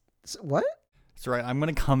it's what? That's right. I'm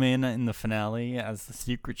gonna come in the finale as the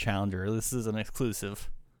secret challenger. This is an exclusive.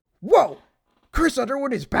 Whoa! Chris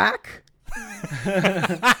Underwood is back?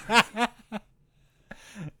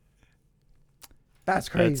 That's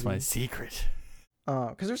crazy. That's my secret.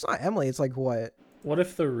 Because there's not Emily. It's like, what? What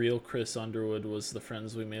if the real Chris Underwood was the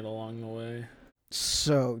friends we made along the way?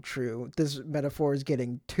 So true. This metaphor is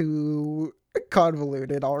getting too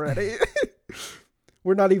convoluted already.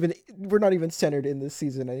 We're not even centered in this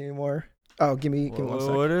season anymore. Oh, give me 1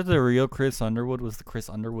 second. What if the real Chris Underwood was the Chris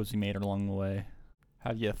Underwoods we made along the way?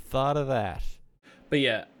 Have you thought of that? But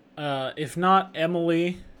yeah, if not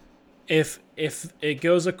Emily, if it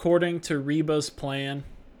goes according to Reba's plan,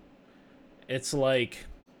 it's like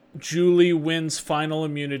Julie wins final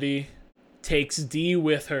immunity, takes Dee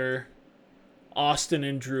with her, Austin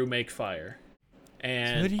and Drew make fire.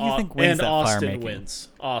 And so who do you think wins that Austin fire making? wins.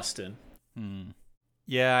 Austin.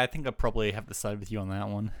 Yeah, I think I'll probably have to side with you on that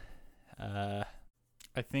one.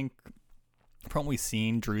 I think from what we've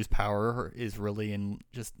seen, Drew's power is really in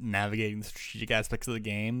just navigating the strategic aspects of the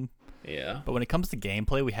game. Yeah. But when it comes to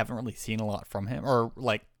gameplay, we haven't really seen a lot from him. Or,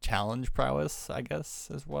 like, challenge prowess, I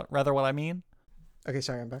guess, is what I mean. Okay,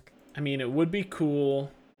 sorry, I'm back. I mean, it would be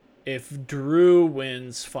cool if Drew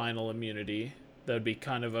wins final immunity. That would be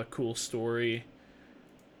kind of a cool story.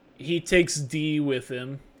 He takes Dee with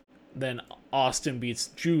him. Then Austin beats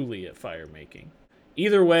Julie at fire making.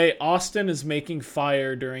 Either way, Austin is making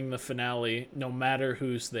fire during the finale, no matter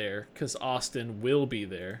who's there, because Austin will be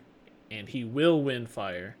there, and he will win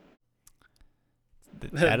fire.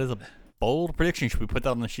 That is a bold prediction. Should we put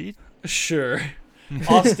that on the sheet? Sure.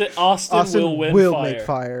 Austin will win will fire. make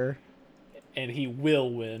fire. And he will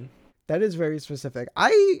win. That is very specific.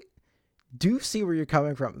 I do see where you're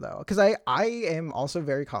coming from, though, because I am also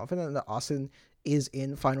very confident that Austin is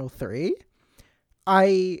in Final 3.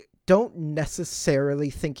 I don't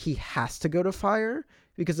necessarily think he has to go to fire,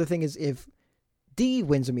 because the thing is, if Dee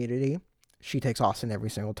wins immunity, she takes Austin every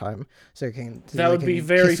single time. So that would be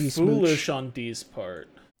very kissy foolish smooch. on Dee's part.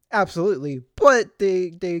 Absolutely, but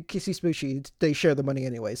they kissy smoochy, they share the money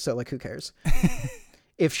anyway, so like who cares?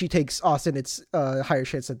 If she takes Austin, it's higher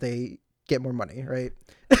chance that they get more money, right?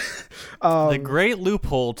 The great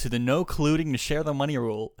loophole to the no colluding to share the money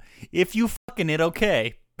rule. If you fucking it,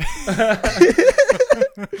 okay.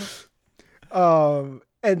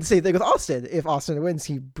 And same thing with Austin. If Austin wins,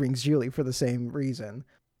 he brings Julie for the same reason.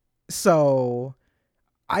 So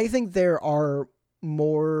I think there are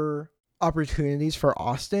more opportunities for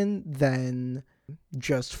Austin than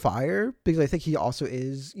just fire, because I think he also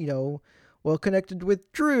is, well connected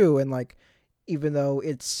with Drew, and like, even though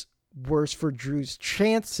it's worse for Drew's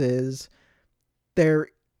chances,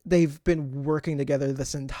 they've been working together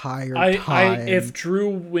this entire time. If Drew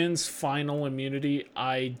wins final immunity,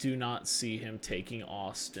 I do not see him taking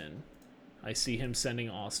Austin. I see him sending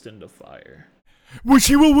Austin to fire. Which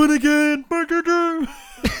he will win again.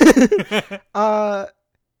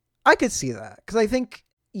 I could see that, because I think,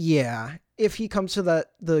 yeah, if he comes to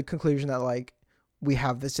the conclusion that like we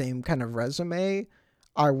have the same kind of resume,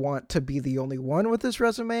 I want to be the only one with this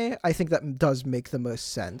resume, I think that does make the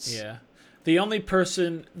most sense. Yeah. The only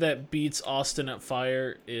person that beats Austin at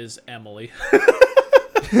fire is Emily.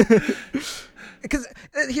 Because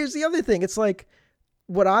here's the other thing. It's like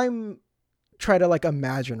what I'm trying to like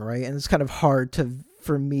imagine, right? And it's kind of hard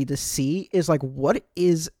for me to see is like, what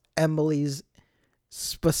is Emily's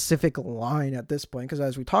specific line at this point? Because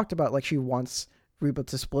as we talked about, like, she wants Reba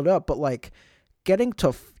to split up, but like getting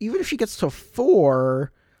to, even if she gets to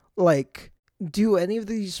 4, like, do any of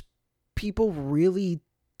these people really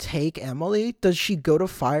take Emily? Does she go to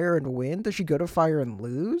fire and win? Does she go to fire and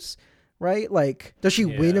lose? Right? Like, does she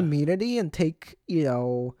win immunity and take, I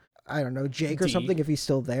don't know, Jake or something if he's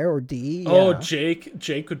still there, or Dee? Oh,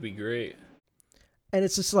 Jake would be great. And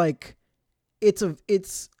it's just like,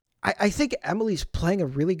 I think Emily's playing a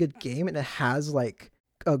really good game, and it has like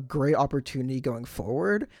a great opportunity going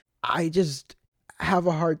forward. I just have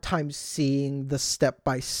a hard time seeing the step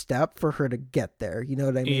by step for her to get there. You know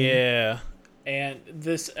what I mean? Yeah. And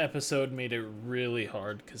this episode made it really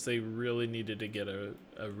hard because they really needed to get a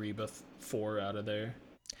Reba 4 out of there.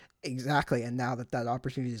 Exactly. And now that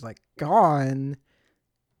opportunity is like gone,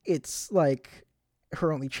 it's like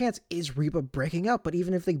her only chance is Reba breaking up. But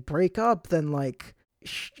even if they break up, then like,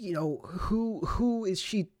 who is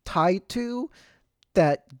she tied to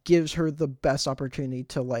that gives her the best opportunity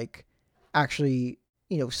to like actually,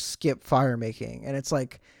 skip fire making? And it's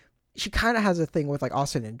like, she kind of has a thing with like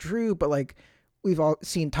Austin and Drew, but like we've all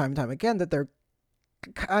seen time and time again that they're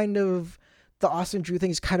kind of, the Austin Drew thing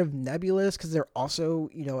is kind of nebulous because they're also,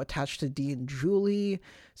 attached to Dee and Julie.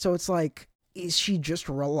 So it's like, is she just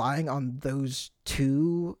relying on those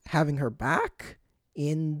two having her back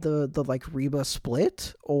in the like Reba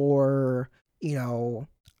split? Or,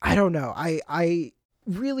 I don't know. I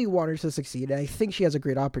really want her to succeed, and I think she has a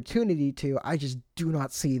great opportunity to. I just do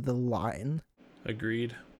not see the line.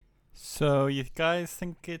 Agreed. So you guys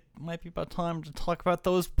think it might be about time to talk about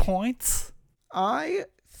those points? I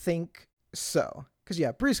think so. Because,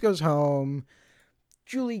 yeah, Bruce goes home.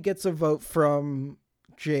 Julie gets a vote from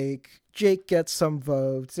Jake. Jake gets some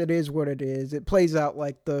votes. It is what it is. It plays out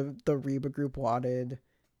like the Reba group wanted,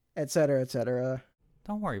 etc., etc.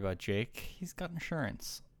 Don't worry about Jake. He's got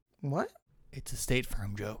insurance. What? It's a State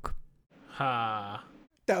Farm joke. Ha.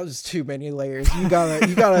 That was too many layers. You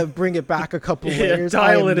gotta bring it back a couple layers.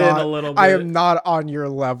 Dial it in a little bit. I am not on your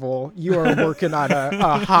level. You are working on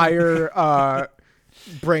a higher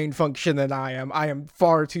brain function than I am. I am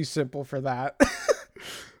far too simple for that.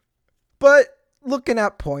 But looking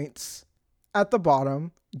at points at the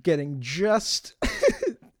bottom, getting just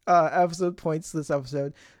episode points this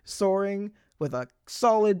episode, soaring with a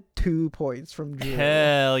solid 2 points from Julie.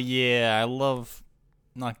 Hell yeah. I love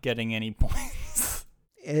not getting any points.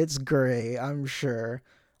 It's great, I'm sure.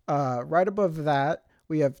 Right above that,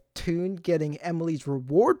 we have Toon getting Emily's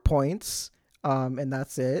reward points, and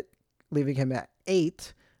that's it, leaving him at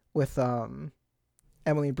 8 with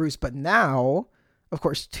Emily and Bruce. But now, of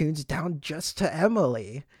course, Toon's down just to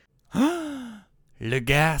Emily. Le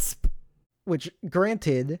gasp. Which,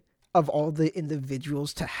 granted, of all the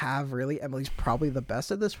individuals to have, really, Emily's probably the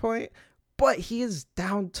best at this point. But he is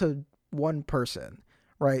down to one person,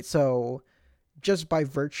 right? So just by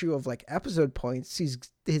virtue of like episode points,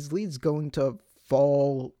 his lead's going to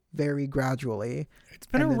fall very gradually. It's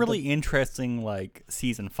been a really interesting like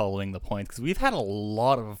season following the points because we've had a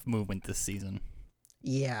lot of movement this season.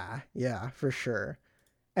 Yeah, for sure.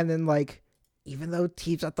 And then like, even though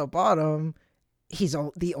Teeb's at the bottom, he's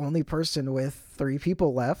the only person with 3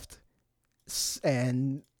 people left,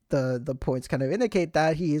 and the points kind of indicate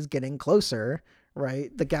that he is getting closer.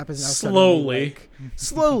 Right, the gap is now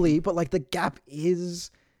slowly, but like the gap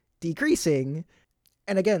is decreasing.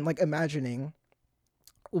 And again, like imagining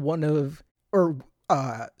some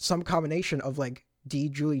combination of like D,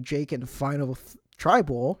 Julie, Jake, and final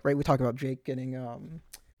tribal. Right, we talk about Jake getting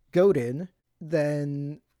goaded.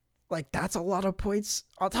 Then like that's a lot of points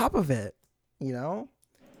on top of it. You know,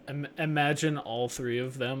 imagine all 3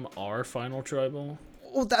 of them are final tribal.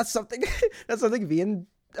 Well, that's something V and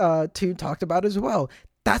Toon talked about as well.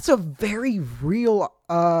 That's a very real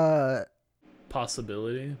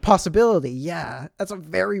possibility. Yeah, that's a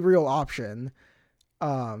very real option.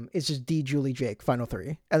 It's just D, Julie, Jake, final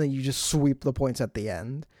 3, and then you just sweep the points at the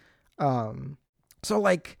end. So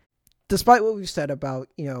like, despite what we've said about,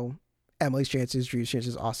 you know, Emily's chances, Drew's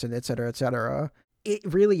chances, Austin, etc., it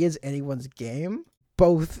really is anyone's game,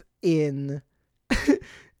 both in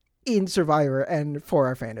in Survivor and for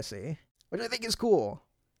our fantasy, which I think is cool.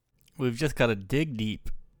 We've just got to dig deep.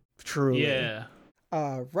 Truly. Yeah.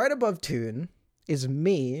 Right above Toon is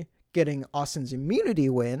me getting Austin's immunity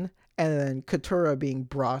win, and then Katura being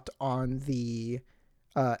brought on the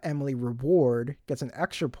Emily reward gets an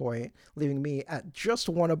extra point, leaving me at just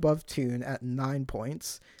 1 above Toon at 9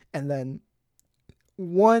 points. And then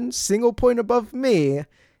 1 single point above me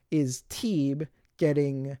is Teeb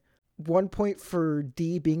getting 1 point for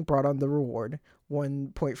D being brought on the reward,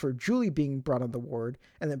 1 point for Julie being brought on the reward,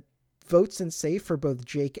 and then votes and safe for both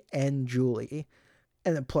Jake and Julie,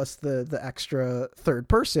 and then plus the extra 3rd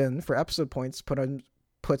person for episode points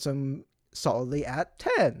puts him solidly at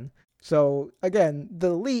 10. So again,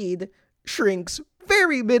 the lead shrinks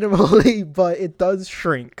very minimally, but it does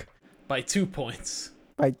shrink by 2 points.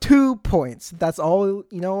 By 2 points. That's all.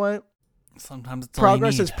 You know what? Sometimes it's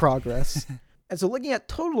progress is progress. And so looking at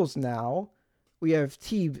totals now, we have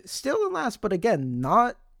Teeb still in last, but again,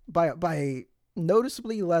 not by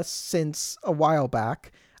noticeably less since a while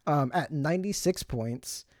back, at 96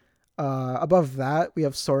 points. Above that, we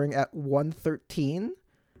have Soaring at 113.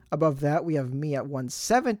 Above that, we have me at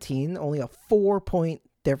 117, only a 4-point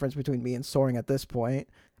difference between me and Soaring at this point.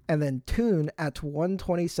 And then Toon at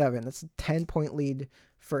 127. That's a 10-point lead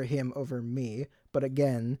for him over me. But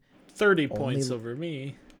again, 30 points over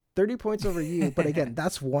me. 30 points over you. But again,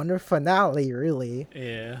 that's one finale, really.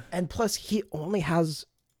 Yeah. And plus, he only has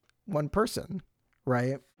 1 person,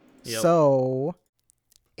 right? Yep. So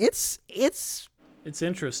it's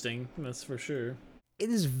interesting, that's for sure. It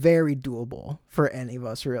is very doable for any of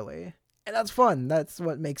us, really. And that's fun. That's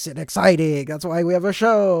what makes it exciting. That's why we have a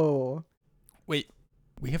show. Wait,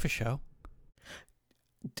 we have a show?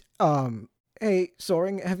 Hey,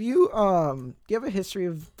 Soaring, do you have a history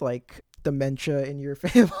of like dementia in your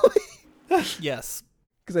family? Yes.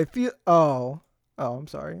 Because I feel I'm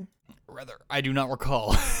sorry. Rather, I do not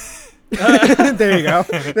recall. There you go.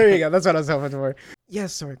 That's what I was hoping for.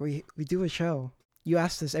 Yes, Soaring, we do a show. You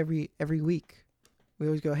ask this every week. We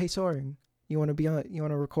always go, hey, Soaring, you want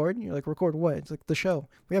to record? And you're like, record what? It's like the show.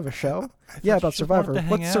 We have a show? Yeah, about Survivor.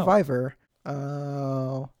 What's Survivor?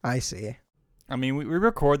 Oh, I see. I mean, we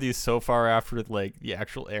record these so far after like the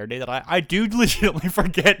actual air date that I do legitimately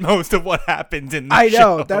forget most of what happens in the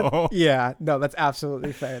show. That's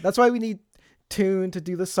absolutely fair. That's why we need Toon to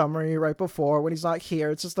do the summary right before when he's not here.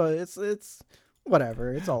 It's just it's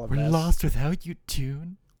whatever. It's all a We're mess. lost without you,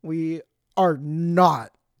 Toon. We are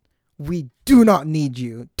not. We do not need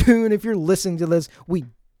you. Toon, if you're listening to this, we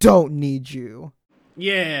don't need you.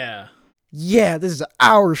 Yeah. Yeah, this is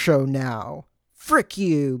our show now. Frick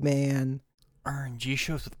you, man. RNG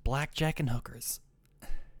shows with blackjack and hookers.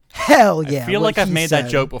 Hell yeah. I feel like I've he made said.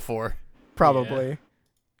 that joke before. Probably. Yeah.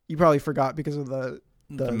 You probably forgot because of the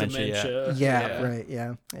Dementia. Yeah, right.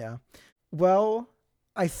 Yeah. Well,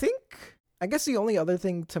 I guess the only other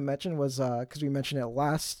thing to mention was, because we mentioned it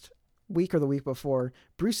last week or the week before,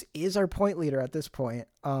 Bruce is our point leader at this point.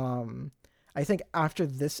 I think after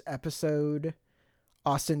this episode,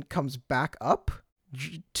 Austin comes back up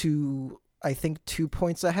to, I think, 2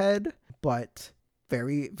 points ahead, but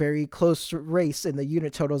very, very close race in the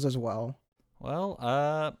unit totals as well.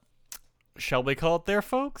 Well, shall we call it there,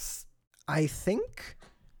 folks? I think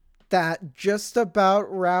that just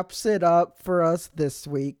about wraps it up for us this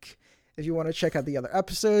week. If you want to check out the other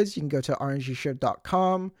episodes, you can go to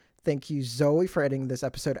rngshow.com. Thank you, Zoe, for editing this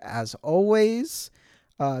episode as always.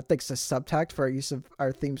 Thanks to Subtact for our use of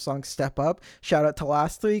our theme song, Step Up. Shout out to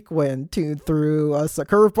last week when Toon threw us a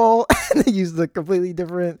curveball and they used a completely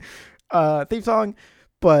different theme song,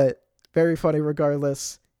 but very funny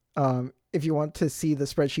regardless. If you want to see the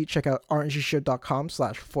spreadsheet, check out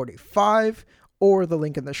rngshow.com/45 or the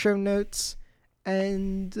link in the show notes.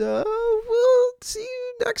 And we'll see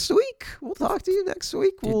you next week. We'll talk to you next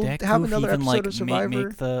week. We'll have another episode of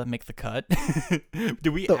Survivor. Make the cut? Did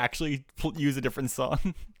we actually use a different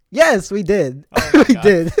song? Yes, we did. Oh we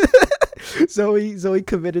did. Zoe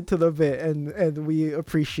committed to the bit, and we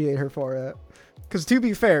appreciate her for it. Because to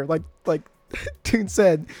be fair, like Toon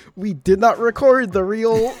said, we did not record the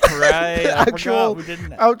real actual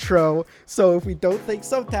outro. So if we don't think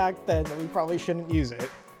Subtact, then we probably shouldn't use it.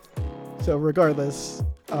 So regardless,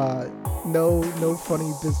 no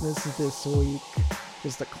funny business this week.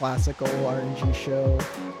 Just a classical RNG show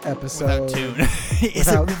episode.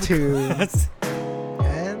 Without Toon.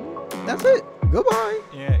 And that's it. Goodbye.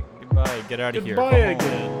 Yeah, goodbye. Get out of here. Goodbye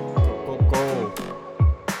again.